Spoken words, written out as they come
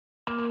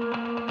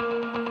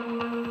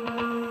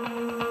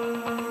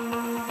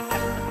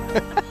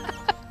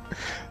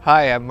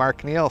Hi, I'm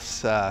Mark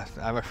Neels.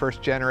 I'm a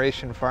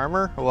first-generation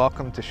farmer.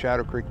 Welcome to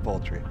Shadow Creek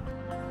Poultry.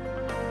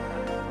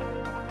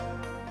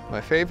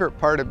 My favorite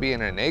part of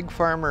being an egg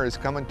farmer is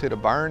coming to the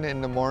barn in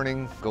the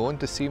morning, going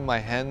to see my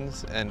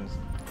hens, and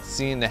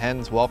seeing the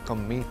hens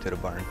welcome me to the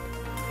barn.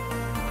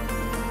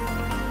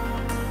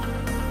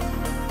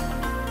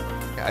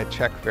 I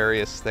check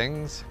various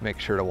things, make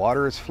sure the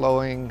water is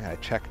flowing, I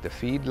check the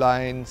feed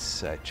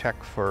lines, I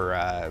check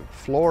for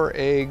floor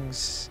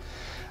eggs,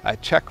 I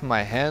check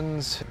my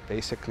hens,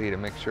 basically to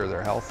make sure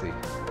they're healthy.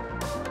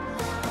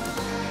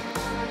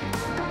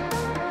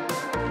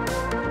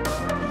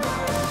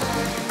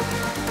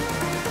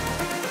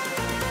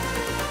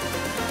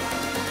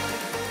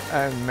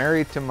 I'm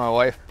married to my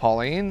wife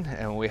Pauline,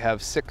 and we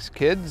have 6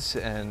 kids,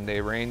 and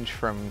they range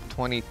from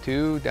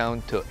 22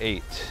 down to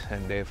 8,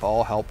 and they've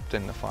all helped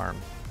in the farm.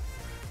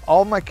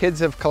 All my kids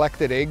have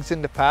collected eggs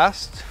in the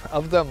past.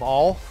 Of them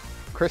all,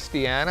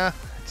 Christiana,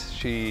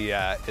 she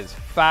is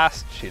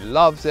fast, she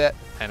loves it,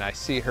 and I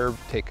see her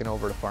taking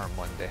over the farm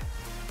one day.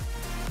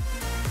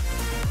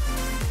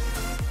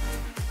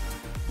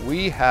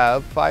 We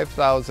have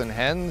 5,000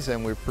 hens,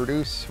 and we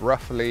produce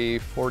roughly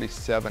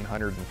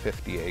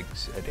 4,750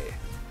 eggs a day.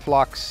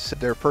 Flocks,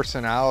 their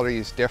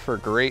personalities differ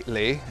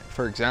greatly.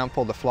 For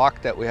example, the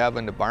flock that we have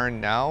in the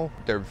barn now,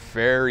 they're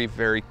very,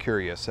 very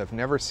curious. I've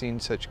never seen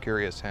such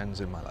curious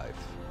hens in my life.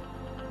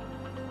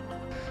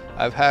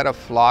 I've had a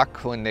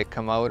flock, when they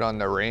come out on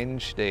the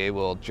range, they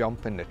will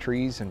jump in the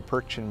trees and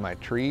perch in my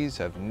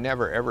trees. I've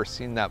never ever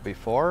seen that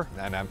before,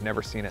 and I've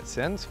never seen it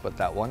since, but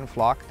that one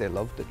flock, they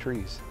love the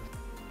trees.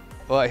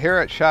 Well, here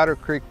at Shadow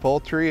Creek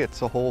Poultry,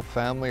 it's a whole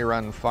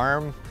family-run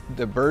farm.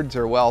 The birds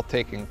are well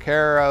taken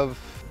care of.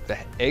 The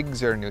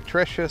eggs are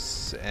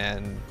nutritious,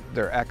 and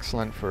they're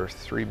excellent for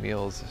 3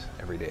 meals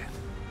every day.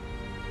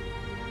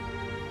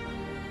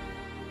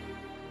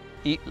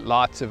 Eat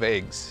lots of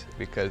eggs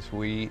because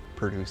we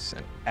produce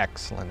an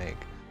excellent egg.